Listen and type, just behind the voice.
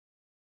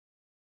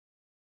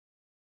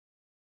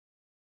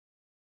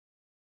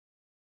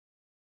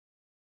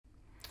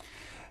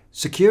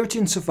Security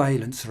and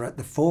surveillance are at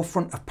the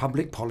forefront of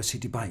public policy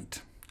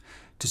debate.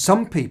 To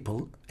some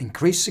people,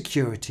 increased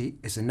security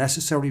is a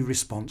necessary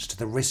response to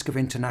the risk of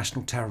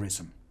international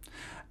terrorism,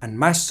 and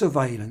mass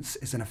surveillance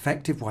is an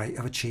effective way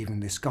of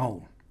achieving this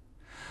goal.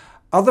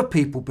 Other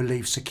people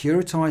believe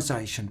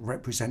securitisation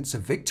represents a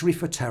victory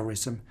for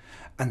terrorism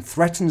and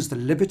threatens the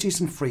liberties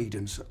and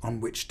freedoms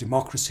on which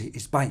democracy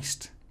is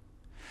based.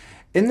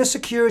 In the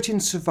Security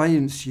and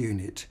Surveillance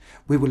Unit,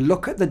 we will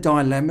look at the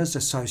dilemmas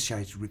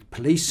associated with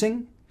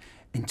policing,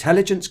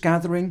 intelligence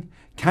gathering,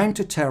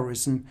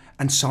 counter-terrorism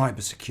and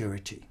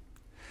cybersecurity.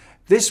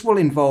 This will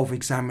involve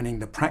examining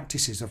the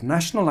practices of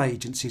national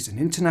agencies and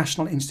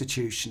international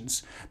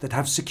institutions that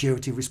have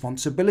security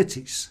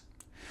responsibilities.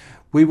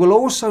 We will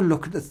also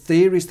look at the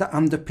theories that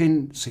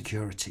underpin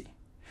security,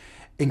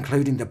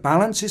 including the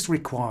balances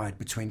required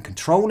between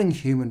controlling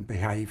human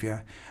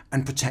behaviour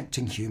and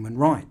protecting human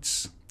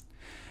rights.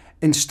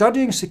 In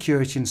studying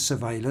security and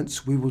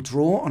surveillance, we will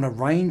draw on a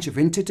range of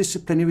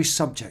interdisciplinary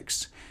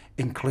subjects,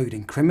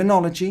 including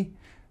criminology,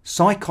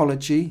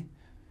 psychology,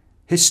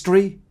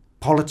 history,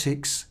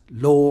 politics,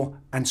 law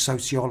and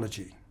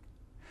sociology.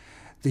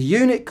 The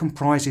unit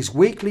comprises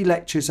weekly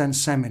lectures and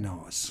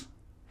seminars.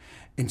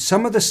 In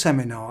some of the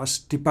seminars,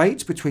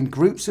 debates between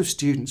groups of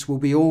students will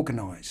be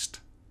organised.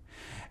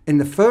 In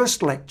the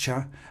first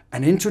lecture,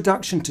 an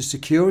introduction to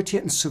security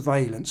and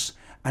surveillance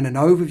and an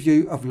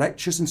overview of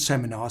lectures and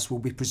seminars will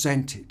be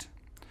presented.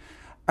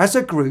 As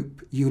a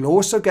group, you'll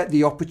also get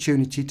the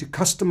opportunity to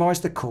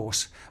customise the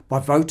course by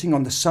voting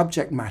on the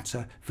subject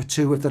matter for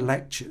 2 of the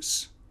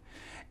lectures.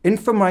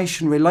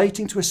 Information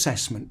relating to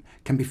assessment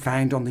can be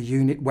found on the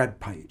unit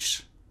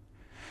webpage.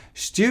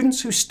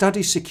 Students who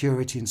study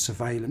security and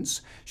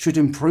surveillance should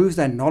improve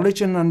their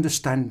knowledge and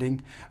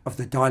understanding of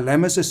the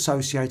dilemmas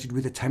associated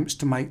with attempts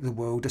to make the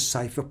world a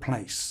safer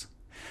place.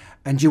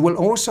 And you will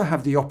also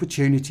have the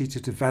opportunity to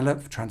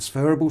develop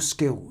transferable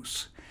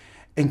skills,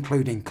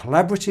 including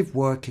collaborative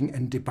working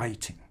and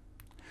debating.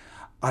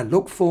 I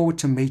look forward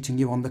to meeting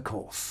you on the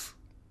course.